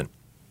precedent.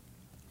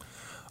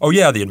 Oh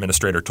yeah, the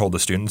administrator told the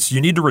students, you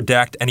need to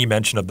redact any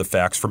mention of the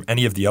facts from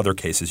any of the other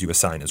cases you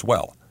assign as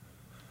well.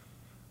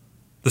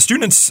 The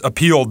students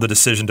appealed the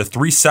decision to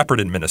 3 separate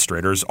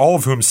administrators, all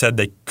of whom said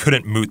they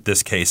couldn't moot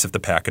this case if the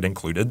packet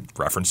included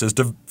references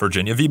to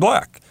Virginia v.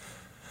 Black.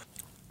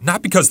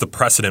 Not because the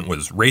precedent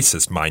was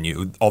racist, mind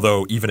you,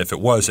 although even if it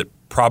was, it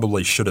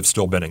probably should have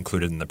still been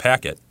included in the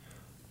packet,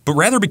 but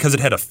rather because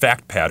it had a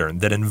fact pattern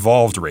that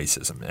involved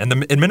racism, and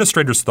the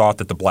administrators thought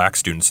that the black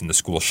students in the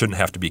school shouldn't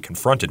have to be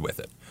confronted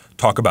with it.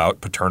 Talk about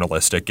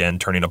paternalistic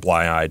and turning a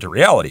blind eye to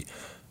reality.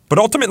 But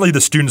ultimately,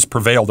 the students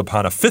prevailed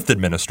upon a 5th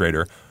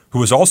administrator who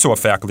was also a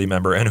faculty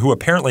member and who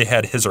apparently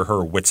had his or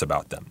her wits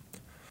about them.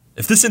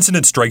 If this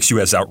incident strikes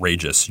you as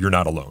outrageous, you're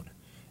not alone.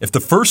 If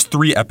the first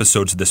 3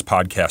 episodes of this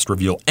podcast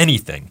reveal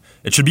anything,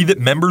 it should be that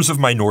members of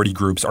minority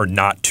groups are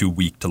not too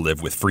weak to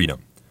live with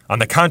freedom. On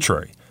the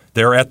contrary,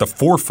 they are at the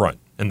forefront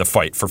in the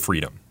fight for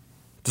freedom.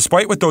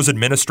 Despite what those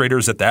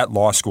administrators at that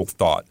law school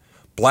thought,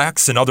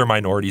 blacks and other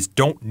minorities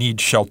don't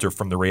need shelter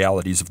from the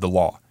realities of the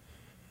law.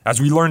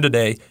 As we learned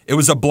today, it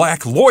was a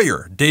black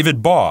lawyer,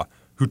 David Baugh,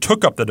 who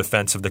took up the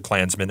defense of the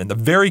Klansmen in the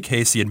very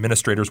case the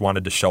administrators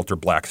wanted to shelter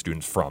black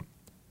students from.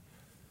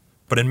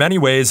 But in many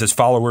ways, as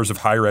followers of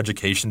higher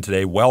education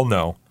today well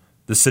know,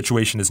 this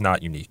situation is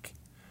not unique.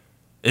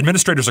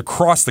 Administrators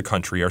across the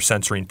country are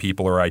censoring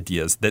people or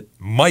ideas that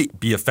might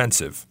be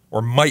offensive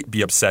or might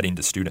be upsetting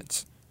to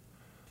students.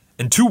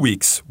 In 2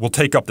 weeks, we'll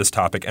take up this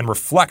topic and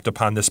reflect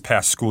upon this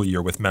past school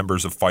year with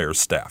members of FIRE's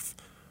staff.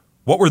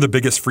 What were the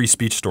biggest free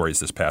speech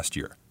stories this past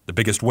year? The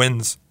biggest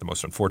wins? The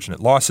most unfortunate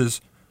losses?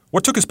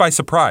 What took us by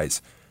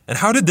surprise? And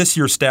how did this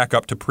year stack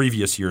up to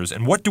previous years?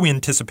 And what do we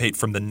anticipate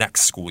from the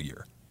next school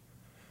year?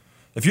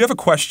 If you have a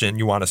question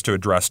you want us to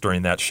address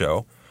during that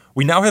show,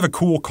 we now have a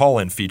cool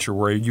call-in feature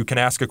where you can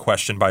ask a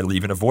question by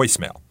leaving a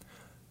voicemail.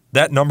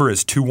 That number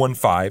is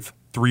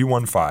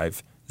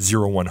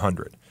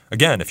 215-315-0100.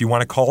 Again, if you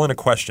want to call in a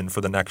question for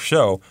the next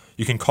show,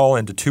 you can call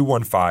in to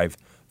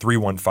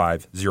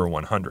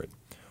 215-315-0100.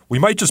 We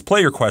might just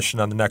play your question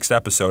on the next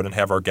episode and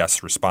have our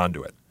guests respond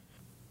to it.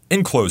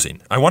 In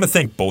closing, I want to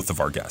thank both of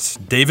our guests,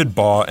 David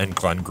Baugh and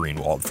Glenn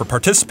Greenwald, for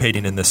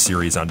participating in this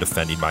series on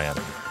Defending My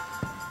Enemy.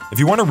 If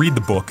you want to read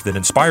the book that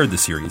inspired the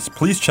series,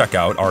 please check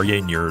out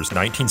Aryeh Neur's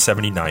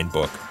 1979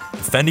 book,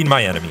 Defending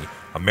My Enemy,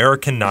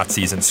 American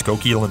Nazis in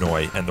Skokie,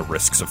 Illinois, and the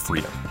Risks of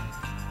Freedom.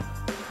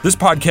 This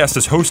podcast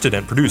is hosted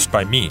and produced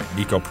by me,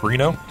 Nico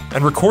Perino,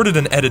 and recorded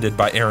and edited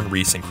by Aaron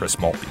Reese and Chris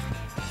Maltby.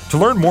 To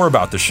learn more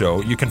about the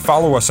show, you can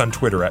follow us on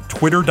Twitter at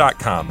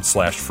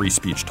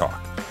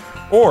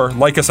twitter.com/freespeechtalk. Or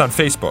like us on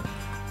Facebook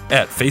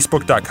at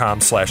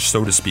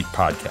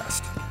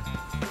facebook.com/so-to-speak-podcast.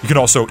 You can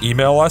also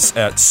email us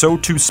at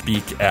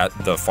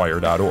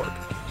so-to-speak@thefire.org.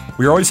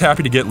 We are always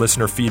happy to get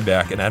listener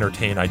feedback and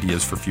entertain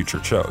ideas for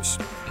future shows.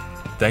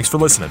 Thanks for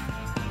listening.